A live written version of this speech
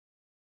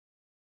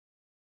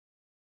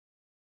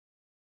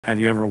Have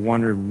you ever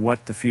wondered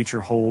what the future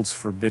holds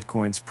for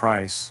Bitcoin's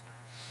price?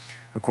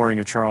 According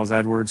to Charles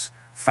Edwards,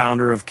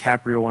 founder of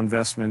Capriole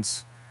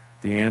Investments,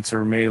 the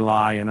answer may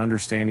lie in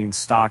understanding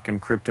stock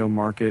and crypto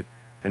market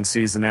and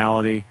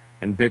seasonality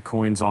and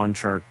Bitcoin's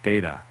on-chart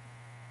data.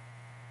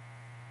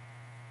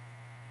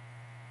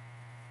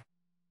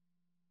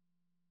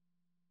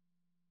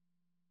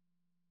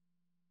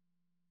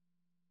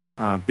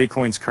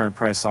 Bitcoin's current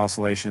price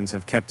oscillations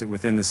have kept it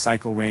within the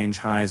cycle range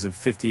highs of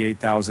 $58,000,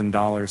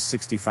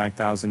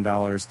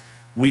 $65,000.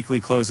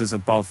 Weekly closes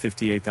above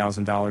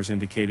 $58,000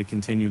 indicate a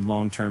continued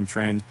long-term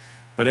trend,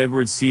 but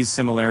Edwards sees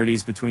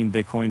similarities between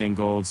Bitcoin and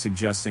gold,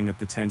 suggesting a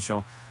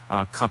potential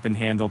cup and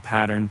handle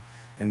pattern.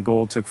 And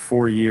gold took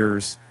 4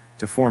 years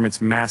to form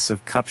its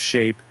massive cup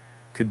shape.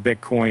 Could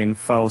Bitcoin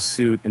follow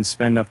suit and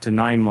spend up to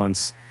 9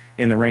 months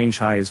in the range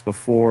highs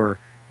before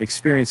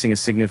experiencing a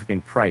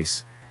significant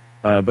price?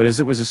 But as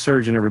it was a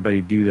surge and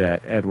everybody do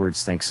that,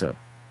 Edwards thinks so.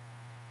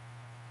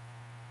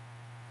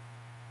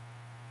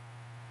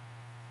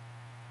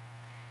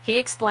 He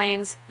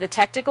explains the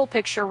technical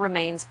picture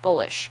remains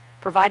bullish,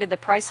 provided the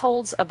price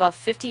holds above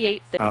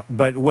 58.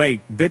 But wait,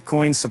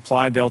 Bitcoin's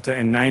supply delta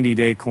and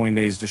 90-day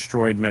Coindays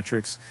destroyed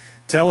metrics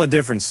tell a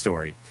different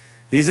story.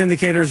 These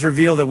indicators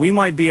reveal that we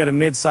might be at a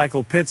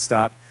mid-cycle pit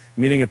stop,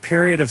 meaning a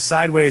period of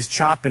sideways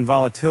chop and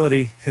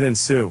volatility could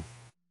ensue.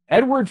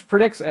 Edwards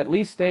predicts at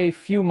least a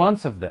few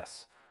months of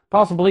this,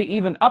 possibly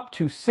even up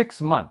to 6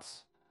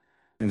 months.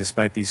 And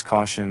despite these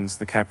cautions,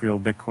 the Capriole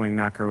Bitcoin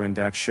Macro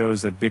Index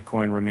shows that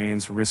Bitcoin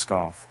remains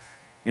risk-off,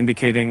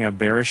 indicating a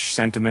bearish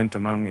sentiment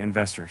among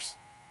investors.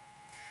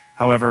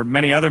 However,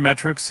 many other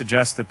metrics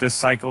suggest that this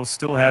cycle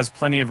still has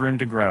plenty of room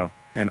to grow,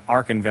 and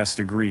ARK Invest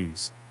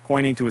agrees,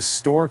 pointing to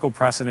historical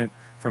precedent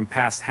from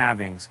past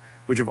halvings,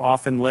 which have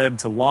often led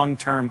to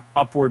long-term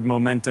upward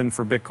momentum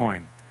for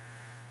Bitcoin.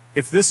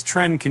 If this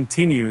trend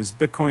continues,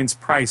 Bitcoin's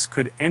price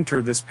could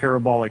enter this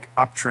parabolic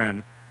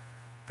uptrend,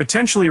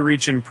 potentially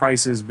reaching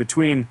prices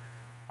between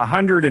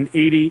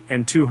 $180,000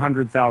 and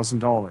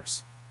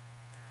 $200,000.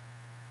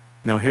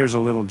 Now here's a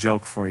little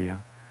joke for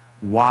you.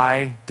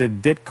 Why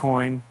did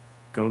Bitcoin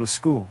go to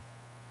school?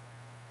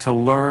 To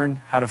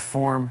learn how to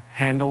form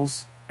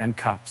handles and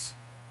cups.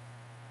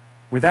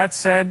 With that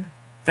said,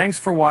 thanks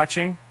for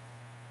watching,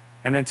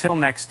 and until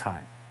next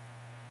time.